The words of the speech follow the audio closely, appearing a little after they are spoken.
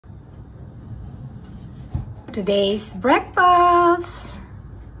Today's breakfast,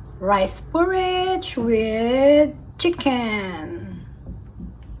 rice porridge with chicken.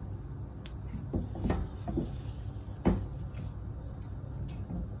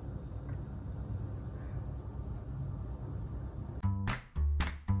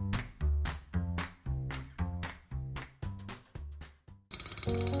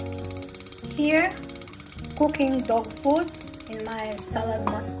 Here, cooking dog food in my salad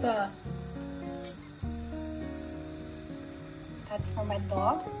master. That's for my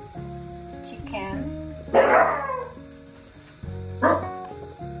dog. Chicken.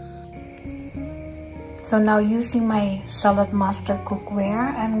 So now using my salad master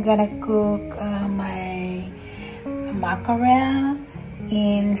cookware, I'm gonna cook my mackerel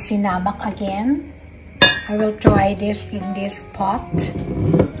in Sinamak again. I will try this in this pot.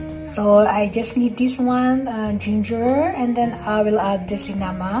 So I just need this one, ginger, and then I will add the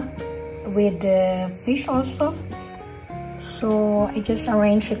Sinamak with the fish also. So I just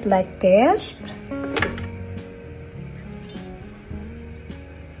arrange it like this.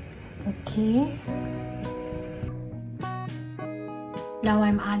 Okay. Now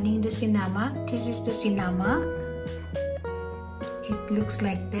I'm adding the Sinamak. This is the Sinamak. It looks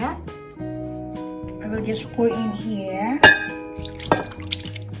like that. I will just pour in here.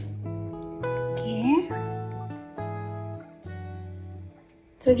 Okay.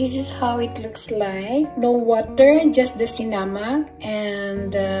 So this is how it looks like. No water, just the Sinamak,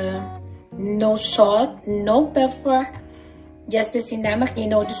 and no salt, no pepper, just the Sinamak. You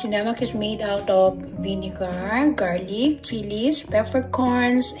know, the Sinamak is made out of vinegar, garlic, chilies,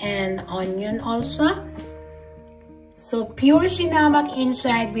 peppercorns, and onion also. So pure Sinamak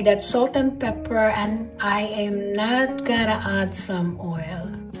inside without salt and pepper, and I am not gonna add some oil.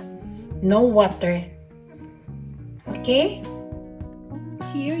 No water. Okay?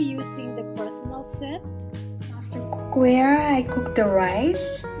 Here using the personal set master cookware, I cook the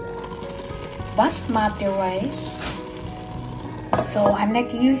rice, basmati rice. So I'm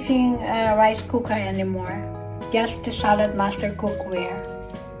not using a rice cooker anymore, just the salad master cookware.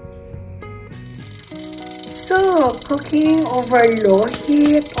 So cooking over low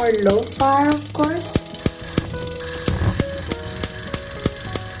heat or low fire, of course.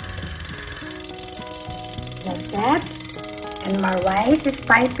 Like that. And my rice is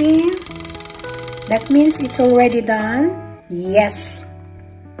piping. That means it's already done. Yes.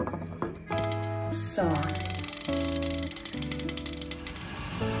 So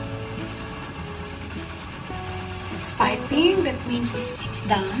it's piping. That means it's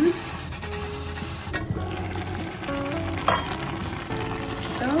done.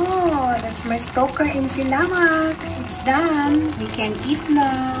 So that's my Stöker in Sinamak. It's done. We can eat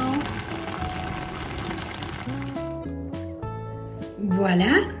now.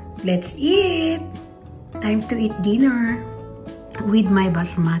 Voila, let's eat. Time to eat dinner with my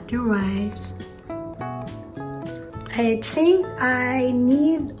basmati rice. I think I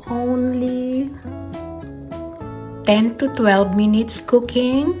need only 10 to 12 minutes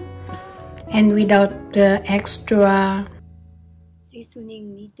cooking, and without the extra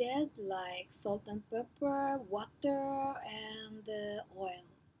seasoning needed like salt and pepper, water, and oil.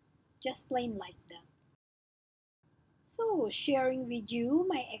 Just plain like that. So, sharing with you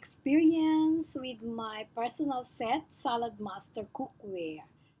my experience with my personal set Salad Master Cookware.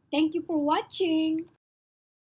 Thank you for watching.